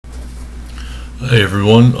Hey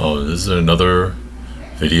everyone, this is another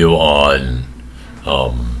video on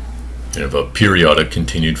kind of a periodic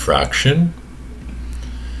continued fraction.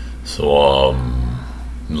 So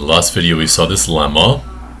in the last video we saw this lemma,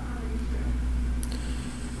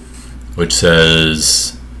 which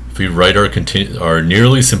says if we write our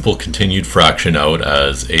nearly simple continued fraction out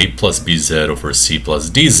as a plus bz over c plus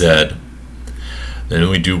dz, then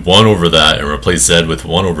we do 1 over that and replace z with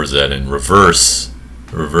 1 over z and reverse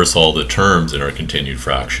all the terms in our continued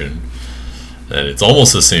fraction, and it's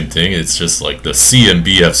almost the same thing. It's just like the c and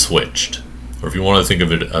b have switched, or if you want to think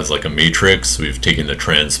of it as like a matrix, we've taken the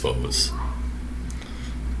transpose.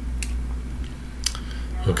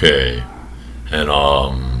 Okay, and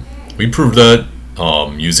we proved that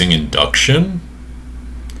using induction.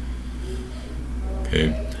 Okay,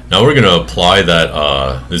 now we're going to apply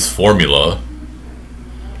that this formula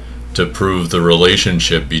to prove the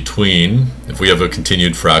relationship between, if we have a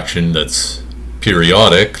continued fraction that's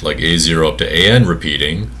periodic, like a0 up to an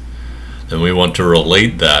repeating, then we want to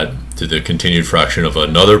relate that to the continued fraction of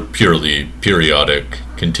another purely periodic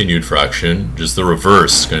continued fraction, just the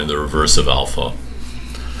reverse, kind of the reverse of alpha.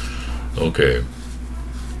 Okay,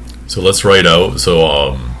 so let's write out.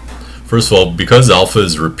 So first of all, because alpha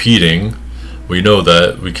is repeating, we know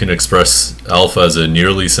that we can express alpha as a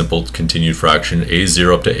nearly simple continued fraction,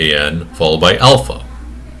 a0 up to an followed by alpha.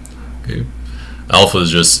 Okay, alpha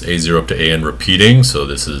is just a0 up to an repeating, so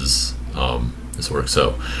this is this works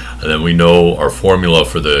out. And then we know our formula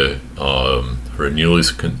for the for a nearly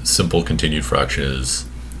simple continued fraction is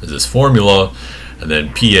this formula, and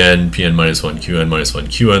then pn minus 1, qn minus 1,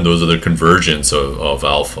 qn, those are the convergence of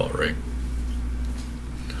alpha, right?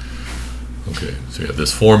 Okay, so we have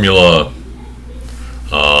this formula.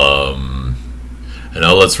 And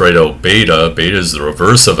now let's write out beta. Beta is the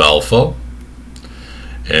reverse of alpha,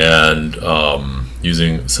 and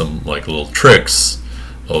using some like little tricks,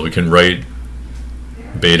 well, we can write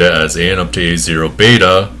beta as an up to a0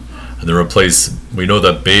 beta, and then replace, we know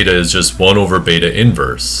that beta is just 1 over beta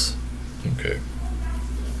inverse. Okay,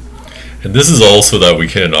 and this is also that we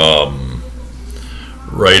can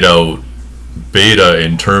write out beta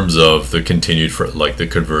in terms of the continued, like the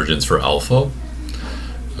convergence for alpha.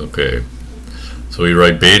 Okay, so we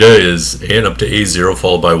write beta is an up to a0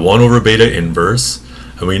 followed by 1 over beta inverse,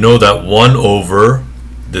 and we know that 1 over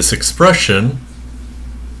this expression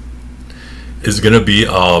is going to be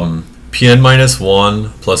pn minus 1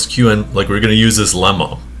 plus qn, like we're going to use this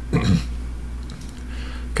lemma.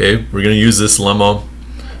 Okay, we're going to use this lemma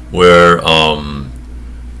where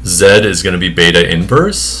z is going to be beta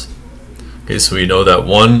inverse. Okay, so we know that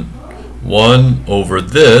 1 over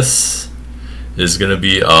this is going to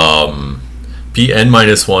be pn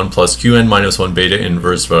minus 1 plus qn minus 1 beta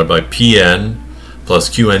inverse divided by pn plus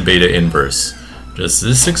qn beta inverse. Just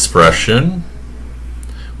this expression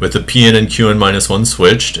with the pn and qn minus 1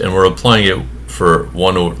 switched, and we're applying it for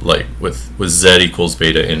 1 over, like with z equals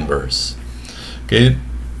beta inverse. Okay,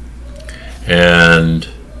 and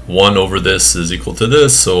 1 over this is equal to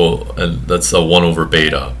this, so and that's a 1 over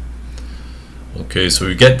beta. Okay, so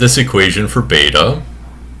we get this equation for beta.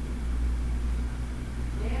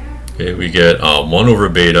 Okay, we get 1 over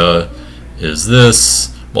beta is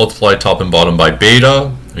this, multiply top and bottom by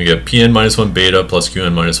beta. We get pn minus 1 beta plus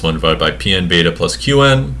qn minus 1 divided by pn beta plus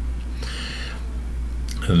qn.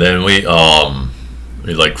 And then we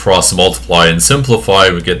like cross multiply and simplify.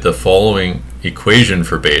 We get the following equation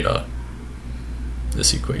for beta.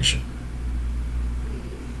 This equation.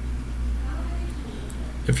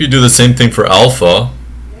 If you do the same thing for alpha,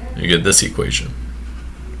 you get this equation.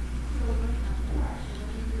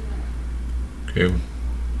 Okay.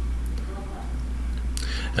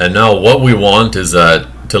 And now what we want is that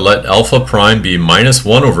to let alpha prime be minus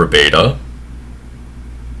 1 over beta,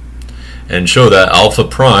 and show that alpha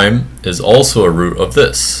prime is also a root of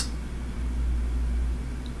this.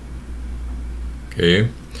 Okay.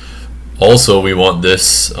 Also, we want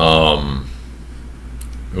this, we want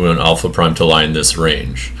alpha prime to lie in this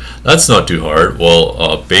range. That's not too hard.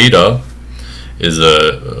 Well, beta is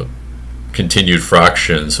a continued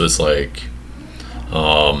fraction, so it's like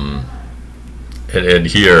and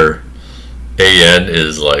here an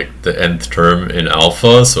is like the nth term in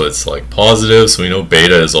alpha, so it's like positive, so we know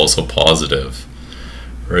beta is also positive,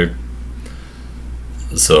 right?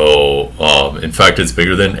 So in fact it's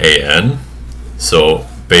bigger than an, so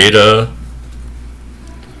beta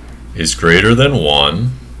is greater than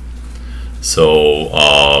 1, so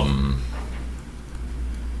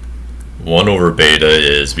 1 over beta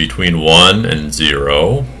is between 1 and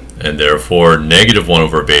 0, and therefore negative 1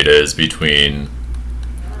 over beta is between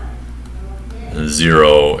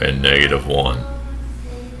 0 and negative 1.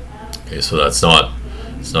 Okay, so it's not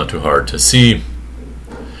too hard to see,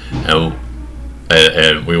 and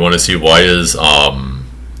we want to see why is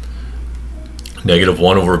negative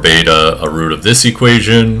 1 over beta a root of this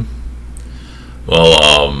equation.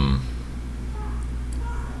 Well,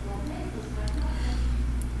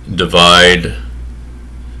 divide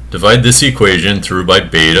this equation through by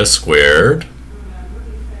beta squared.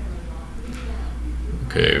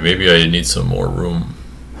 Okay, maybe I need some more room.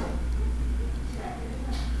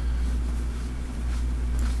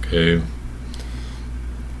 Okay.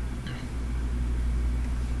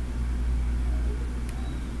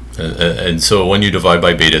 And so when you divide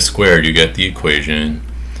by beta squared, you get the equation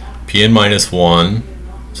Pn minus 1,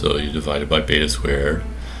 so you divide it by beta squared,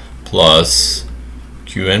 plus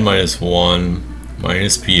Qn minus 1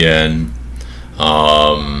 minus Pn.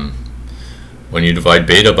 When you divide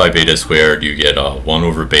beta by beta squared, you get 1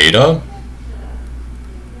 over beta,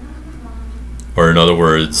 or in other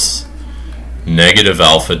words, negative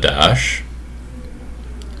alpha dash.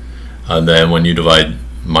 And then when you divide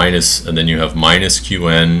minus, and then you have minus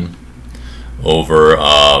Qn over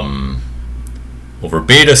over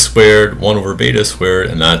beta squared, 1 over beta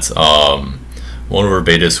squared, and that's 1 over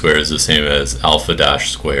beta squared is the same as alpha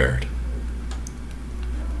dash squared.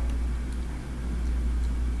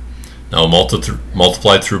 Now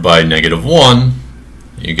multiply through by negative 1,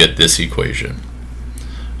 you get this equation.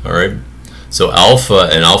 Alright, so alpha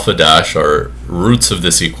and alpha dash are roots of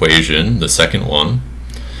this equation, the second one.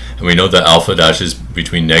 And we know that alpha dash is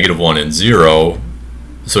between negative 1 and 0,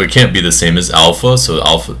 so it can't be the same as alpha. So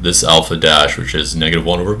this alpha dash, which is negative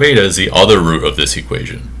 1 over beta, is the other root of this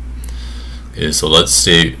equation. Okay, so let's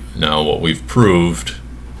state now what we've proved.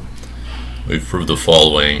 We've proved the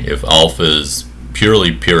following. If alpha is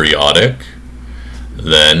purely periodic,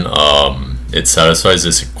 then it satisfies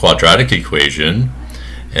this quadratic equation,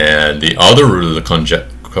 and the other root of the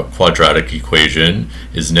quadratic equation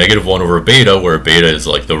is negative 1 over beta, where beta is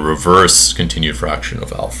like the reverse continued fraction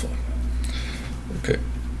of alpha. Okay,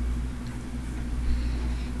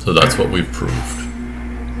 so that's what we've proved.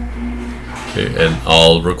 Okay, and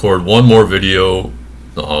I'll record one more video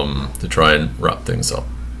to try and wrap things up.